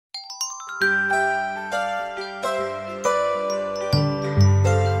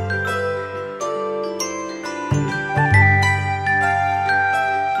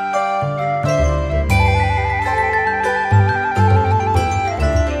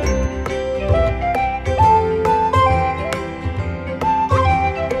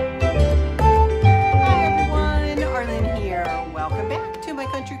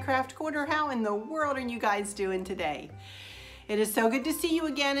in the world are you guys doing today? It is so good to see you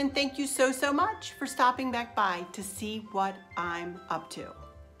again, and thank you so much for stopping back by to see what I'm up to.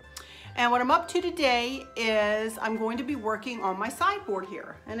 And what I'm up to today is I'm going to be working on my sideboard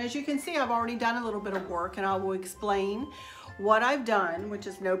here. And as you can see, I've already done a little bit of work, and I will explain what I've done, which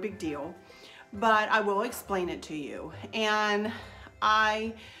is no big deal, but I will explain it to you. And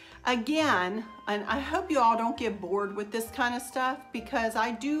again, I hope you all don't get bored with this kind of stuff, because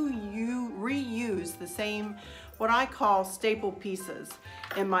I do reuse the same, what I call staple pieces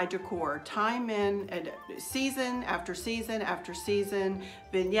in my decor, time in season after season after season,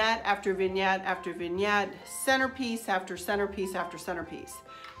 vignette after vignette after vignette, centerpiece after centerpiece after centerpiece.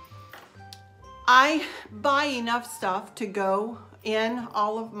 I buy enough stuff to go in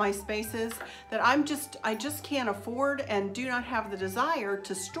all of my spaces that I just can't afford and do not have the desire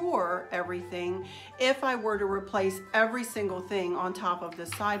to store everything if I were to replace every single thing on top of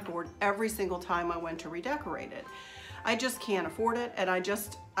this sideboard every single time I went to redecorate it. I just can't afford it, and I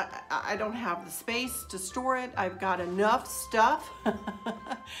don't have the space to store it. I've got enough stuff.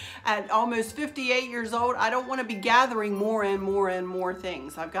 At almost 58 years old, I don't want to be gathering more and more and more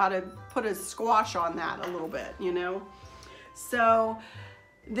things. I've got to put a squash on that a little bit, you know? So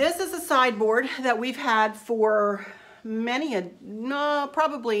this is a sideboard that we've had for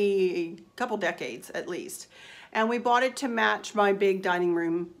probably a couple decades at least. And we bought it to match my big dining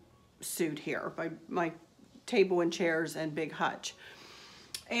room suite here, my table and chairs and big hutch.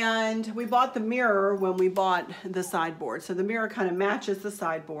 And we bought the mirror when we bought the sideboard. So the mirror kind of matches the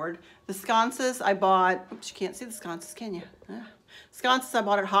sideboard. The sconces I bought, oops, you can't see the sconces, can you? Sconces I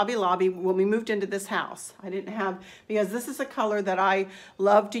bought at Hobby Lobby when we moved into this house. I didn't have, because this is a color that I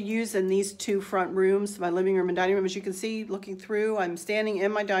love to use in these two front rooms, my living room and dining room. As you can see, looking through, I'm standing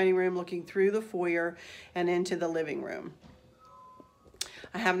in my dining room, looking through the foyer and into the living room.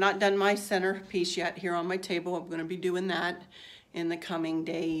 I have not done my centerpiece yet here on my table. I'm going to be doing that in the coming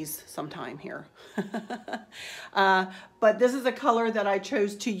days sometime here. But this is a color that I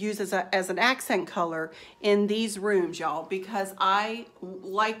chose to use as an accent color in these rooms, y'all, because I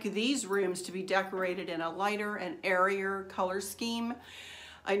like these rooms to be decorated in a lighter and airier color scheme.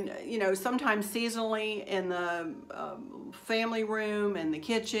 You know, sometimes seasonally in the family room and the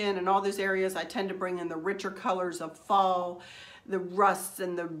kitchen and all those areas, I tend to bring in the richer colors of fall, the rusts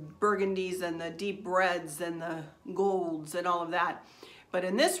and the burgundies and the deep reds and the golds and all of that. But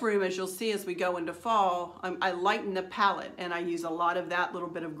in this room, as you'll see as we go into fall, I lighten the palette, and I use a lot of that little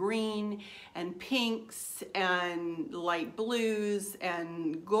bit of green and pinks and light blues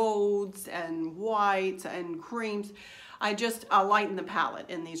and golds and whites and creams. I lighten the palette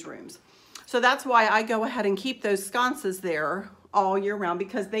in these rooms. So that's why I go ahead and keep those sconces there all year round,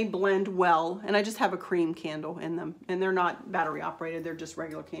 because they blend well, and I just have a cream candle in them, and they're not battery operated, they're just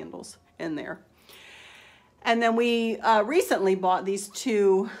regular candles in there. And then we recently bought these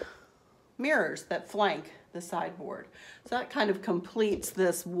two mirrors that flank the sideboard. So that kind of completes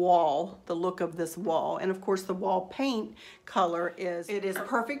this wall, the look of this wall. And of course the wall paint color is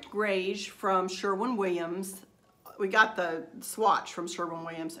Perfect Greige from Sherwin-Williams. We got the swatch from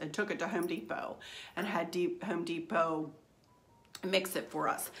Sherwin-Williams and took it to Home Depot and had Home Depot mix it for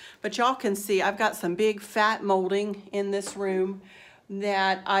us. But y'all can see I've got some big fat molding in this room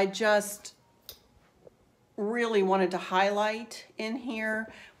that I just really wanted to highlight in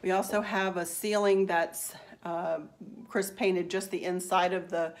here. We also have a ceiling that's Chris painted just the inside of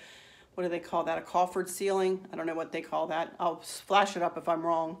the, what do they call that, a coffered ceiling? I don't know what they call that. I'll flash it up if I'm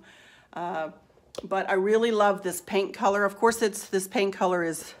wrong. But I really love this paint color. Of course, this paint color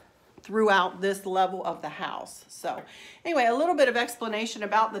is throughout this level of the house. So anyway, a little bit of explanation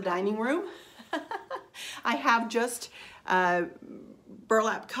about the dining room. I have just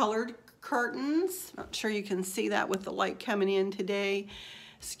burlap colored curtains. Not sure you can see that with the light coming in today.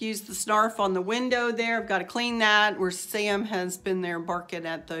 Excuse the snarf on the window there. I've got to clean that, where Sam has been there barking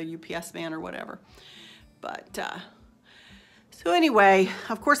at the UPS man or whatever. But so anyway,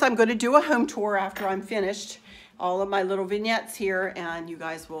 of course I'm going to do a home tour after I'm finished all of my little vignettes here, and you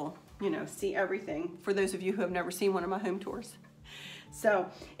guys will, you know, see everything for those of you who have never seen one of my home tours. So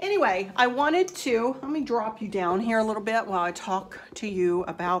anyway, I wanted to, let me drop you down here a little bit while I talk to you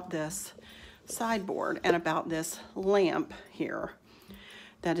about this sideboard and about this lamp here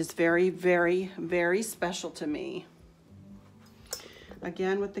that is very, very, very special to me.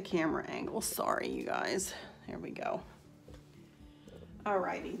 Again with the camera angle, sorry you guys. There we go.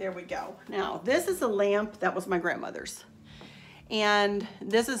 Alrighty, there we go. Now, this is a lamp that was my grandmother's. And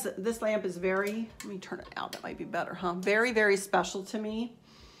this lamp is very, let me turn it out, that might be better, huh? Very, very special to me.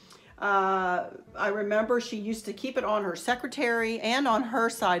 I remember she used to keep it on her secretary and on her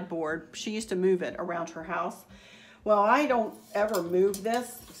sideboard. She used to move it around her house. Well, I don't ever move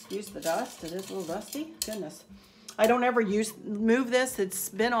this. Excuse the dust. It is a little dusty. Goodness. I don't ever move this. It's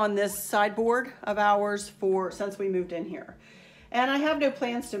been on this sideboard of ours since we moved in here. And I have no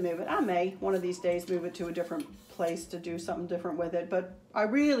plans to move it. I may one of these days move it to a different place to do something different with it, but I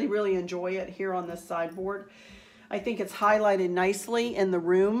really, really enjoy it here on this sideboard. I think it's highlighted nicely in the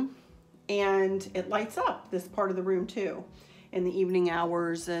room, and it lights up this part of the room too in the evening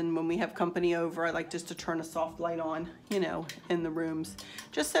hours, and when we have company over, I like just to turn a soft light on, you know, in the rooms,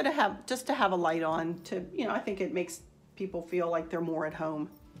 just to have a light on to, you know, I think it makes people feel like they're more at home.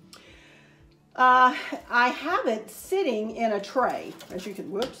 I have it sitting in a tray, as you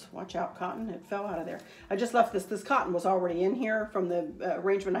can, whoops, watch out, cotton, it fell out of there. I just left this cotton was already in here from the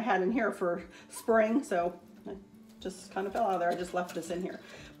arrangement I had in here for spring, so it just kind of fell out of there. I just left this in here.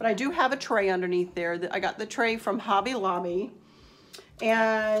 But I do have a tray underneath there. I got the tray from Hobby Lobby,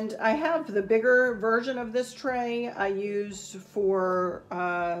 and I have the bigger version of this tray I use for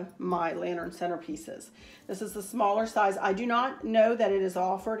my lantern centerpieces. This is the smaller size. I do not know that it is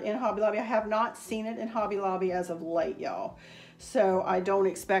offered in Hobby Lobby. I have not seen it in Hobby Lobby as of late, y'all. So I don't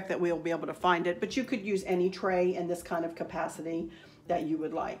expect that we'll be able to find it, but you could use any tray in this kind of capacity that you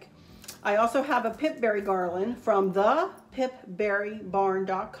would like. I also have a pipberry garland from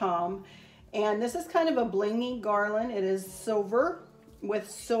thepipberrybarn.com, and this is kind of a blingy garland. It is silver with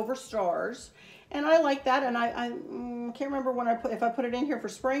silver stars, and I like that. And I can't remember if I put it in here for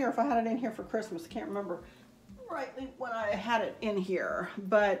spring or if I had it in here for Christmas. I can't remember rightly when I had it in here,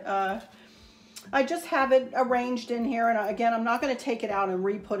 but I just have it arranged in here. And again, I'm not going to take it out and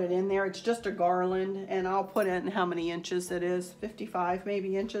re-put it in there. It's just a garland, and I'll put in how many inches it is, 55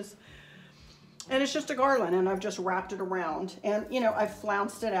 maybe inches. And it's just a garland, and I've just wrapped it around. And, you know, I've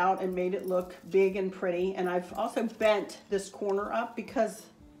flounced it out and made it look big and pretty. And I've also bent this corner up because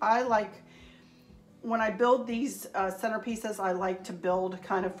I like, when I build these centerpieces, I like to build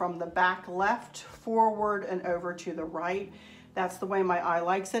kind of from the back left forward and over to the right. That's the way my eye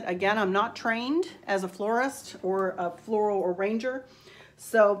likes it. Again, I'm not trained as a florist or a floral arranger,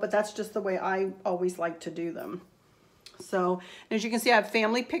 but that's just the way I always like to do them. So as you can see, I have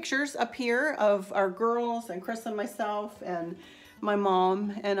family pictures up here of our girls and Chris and myself and my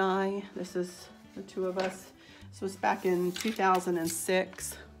mom and I. This is the two of us. This was back in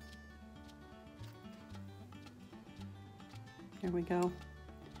 2006. Here we go.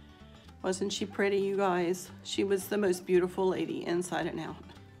 Wasn't she pretty, you guys? She was the most beautiful lady inside and out.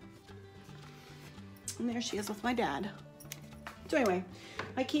 And there she is with my dad. So anyway,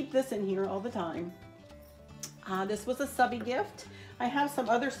 I keep this in here all the time. This was a subby gift. I have some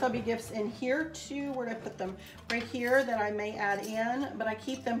other subby gifts in here too. Where did I put them? Right here that I may add in, but I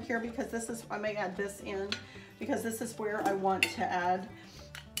keep them here because I may add this in because this is where I want to add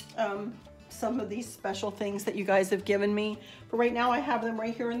some of these special things that you guys have given me. But right now I have them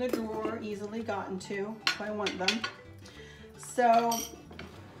right here in the drawer, easily gotten to if I want them. So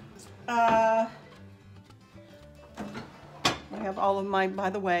I have all of my, by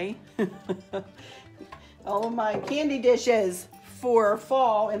the way, all of my candy dishes for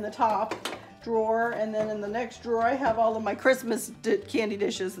fall in the top drawer, and then in the next drawer I have all of my Christmas candy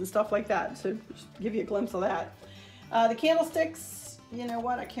dishes and stuff like that, so just give you a glimpse of that. The candlesticks, you know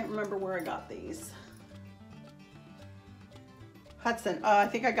what, I can't remember where I got these. Hudson, I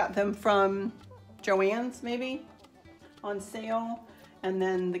think I got them from Joann's maybe on sale, and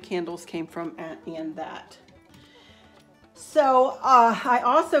then the candles came from and that. So I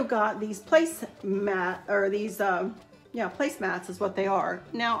also got these placemats is what they are.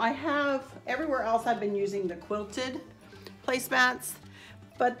 Now I have, everywhere else I've been using the quilted placemats,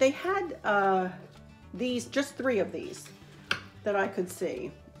 but they had these, just 3 of these that I could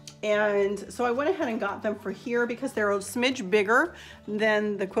see. And so I went ahead and got them for here because they're a smidge bigger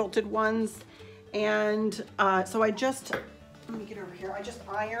than the quilted ones. And so I just, let me get over here. I just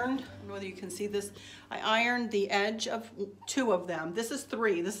ironed, I don't know whether you can see this. I ironed the edge of 2 of them. This is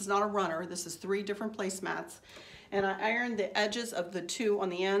 3, this is not a runner. This is 3 different placemats. And I ironed the edges of the 2 on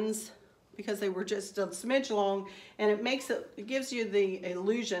the ends because they were just a smidge long, and it gives you the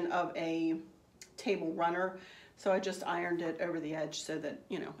illusion of a table runner. So I just ironed it over the edge so that,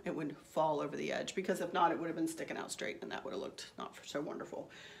 you know, it would fall over the edge, because if not, it would have been sticking out straight and that would have looked not so wonderful.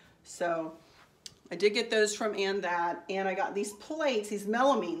 So I did get those from and I got these plates, these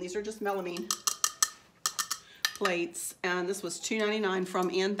melamine. These are just melamine plates, and this was $2.99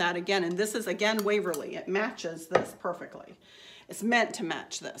 from and again. And this is again Waverly. It matches this perfectly. It's meant to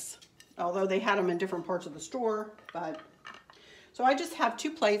match this, although they had them in different parts of the store. But So I just have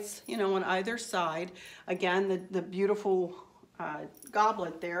 2 plates, you know, on either side. Again, the beautiful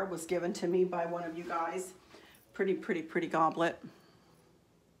goblet there was given to me by one of you guys. Pretty, pretty, pretty goblet.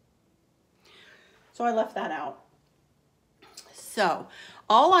 So I left that out. So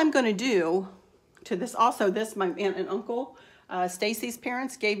all I'm going to do to this, also this, my aunt and uncle, Stacy's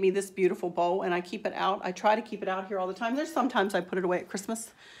parents gave me this beautiful bowl, and I keep it out. I try to keep it out here all the time. There's sometimes I put it away at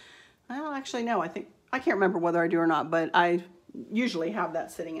Christmas. Well, actually, no, I can't remember whether I do or not, but I usually have that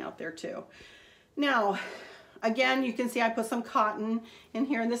sitting out there too. Now, again, you can see I put some cotton in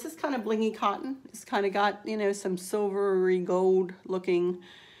here, and this is kind of blingy cotton. It's kind of got, you know, some silvery gold looking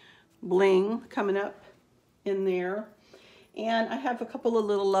bling coming up in there. And I have a couple of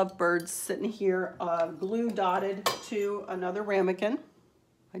little lovebirds sitting here, glue dotted to another ramekin.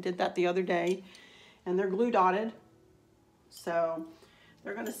 I did that the other day, and they're glue dotted. So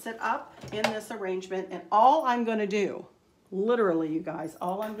they're gonna sit up in this arrangement, and all I'm gonna do, literally you guys,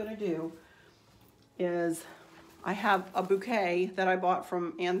 all I'm gonna do is, I have a bouquet that I bought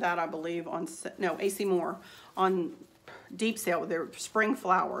from that I believe on, no, AC Moore, on deep sale with their spring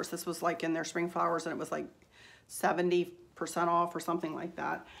flowers. This was like in their spring flowers, and it was like 70% off or something like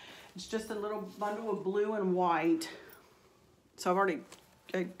that. It's just a little bundle of blue and white. So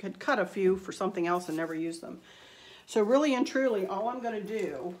I could cut a few for something else and never use them. So really and truly, all I'm going to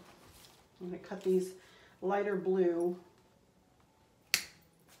do, I'm going to cut these lighter blue.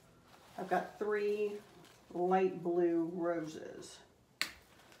 I've got 3 light blue roses.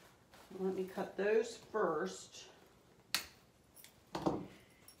 Let me cut those first.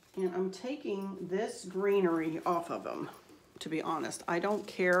 And I'm taking this greenery off of them, to be honest. I don't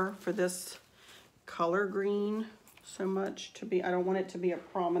care for this color green so much. I don't want it to be a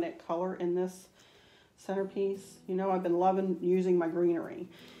prominent color in this centerpiece. You know, I've been loving using my greenery.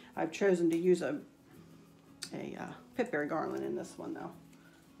 I've chosen to use a pipberry garland in this one though,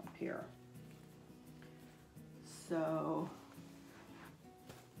 up here. So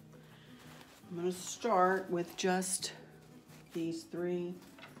I'm going to start with just these 3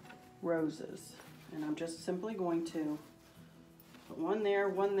 roses, and I'm just simply going to put one there,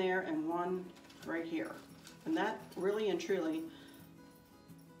 and one right here. And that really and truly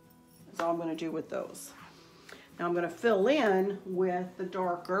is all I'm going to do with those. Now I'm going to fill in with the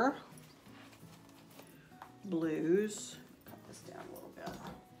darker blues. Cut this down a little bit.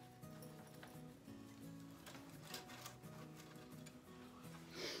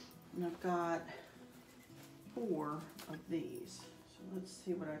 And I've got 4 of these. So let's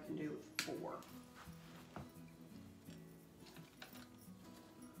see what I can do with 4.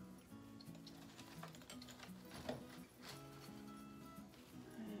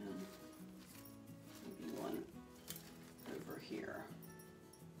 And maybe one over here.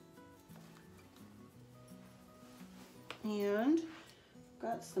 And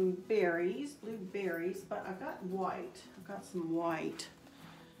got some berries, blue berries, but I've got white. I've got some white.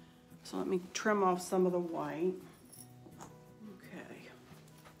 So let me trim off some of the white. Okay.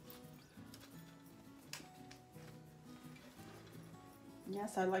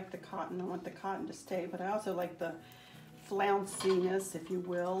 Yes, I like the cotton. I want the cotton to stay, but I also like the flounciness, if you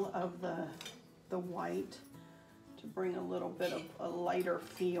will, of the white to bring a little bit of a lighter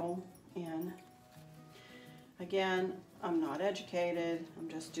feel in. Again, I'm not educated. I'm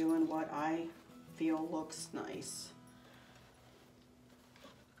just doing what I feel looks nice.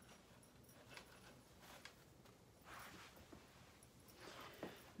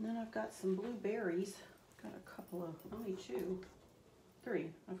 And then I've got some blueberries. Got a couple of, only 2, 3.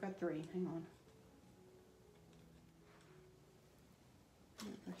 I've got 3, hang on.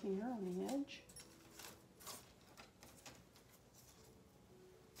 Over here on the edge.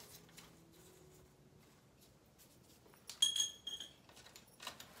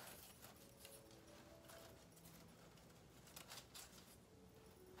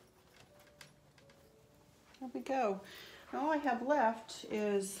 There we go. All I have left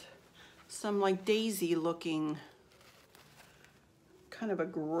is some like daisy looking, kind of a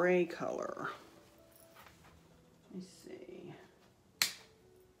gray color. Let me see.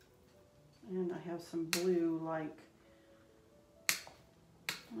 And I have some blue like,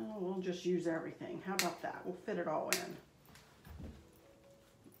 well, we'll just use everything. How about that? We'll fit it all in.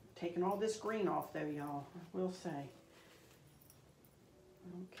 Taking all this green off though, y'all, I will say. I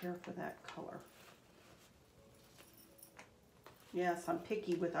don't care for that color. Yes, I'm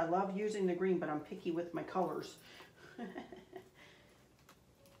picky with, I love using the green, but I'm picky with my colors.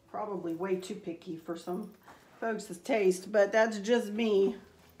 Probably way too picky for some folks' taste, but that's just me.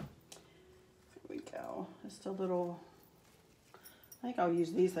 There we go. Just a little, I think I'll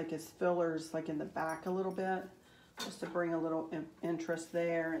use these like as fillers, like in the back a little bit. just to bring a little interest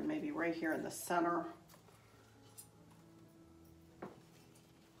there, and maybe right here in the center.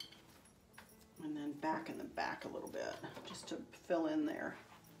 And then back in the back a little bit, just to fill in there.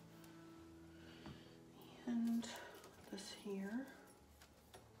 And this here,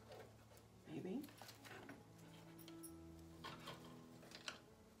 maybe.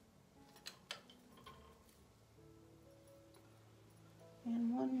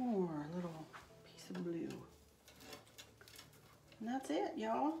 And one more little piece of blue. And that's it,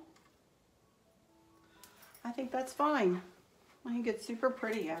 y'all. I think that's fine. I think it's super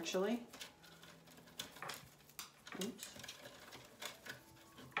pretty, actually. Oops.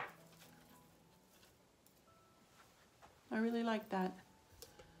 I really like that.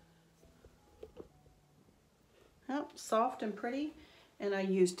 Yep, soft and pretty, and I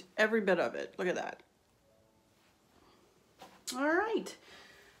used every bit of it. Look at that. All right,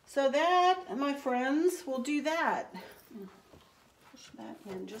 so that, my friends, will do that. Push that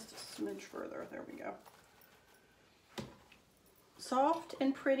in just a smidge further. There we go. Soft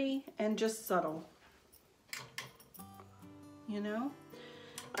and pretty and just subtle. You know?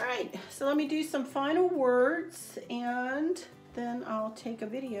 All right, so let me do some final words, and then I'll take a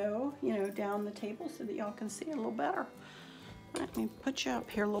video, you know, down the table so that y'all can see it a little better. Let me put you up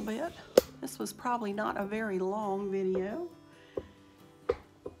here a little bit. This was probably not a very long video,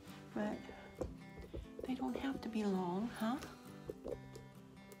 but they don't have to be long, huh?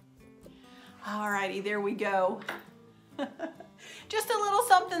 All righty, there we go. Just a little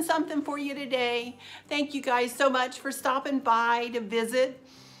something, something for you today. Thank you guys so much for stopping by to visit.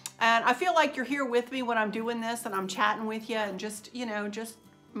 And I feel like you're here with me when I'm doing this and I'm chatting with you and just, you know, just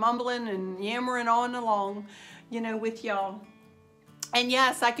mumbling and yammering on along, you know, with y'all. And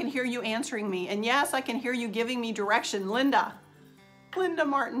yes, I can hear you answering me. And yes, I can hear you giving me direction. Linda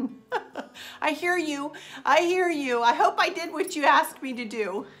Martin. I hear you. I hear you. I hope I did what you asked me to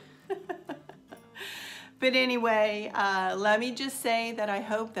do. But anyway, let me just say that I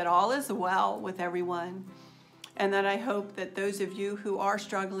hope that all is well with everyone, and that I hope that those of you who are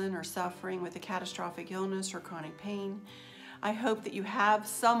struggling or suffering with a catastrophic illness or chronic pain, I hope that you have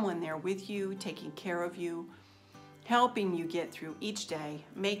someone there with you, taking care of you, helping you get through each day,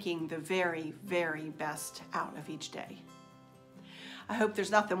 making the very, very best out of each day. I hope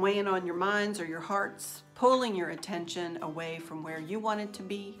there's nothing weighing on your minds or your hearts, pulling your attention away from where you want it to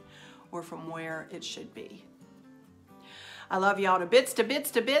be or from where it should be. I love y'all to bits, to bits,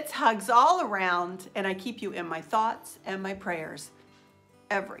 to bits, hugs all around, and I keep you in my thoughts and my prayers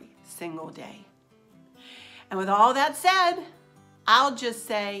every single day. And with all that said, I'll just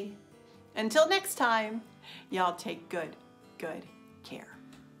say, until next time, y'all take good care.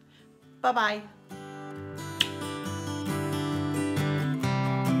 Bye-bye.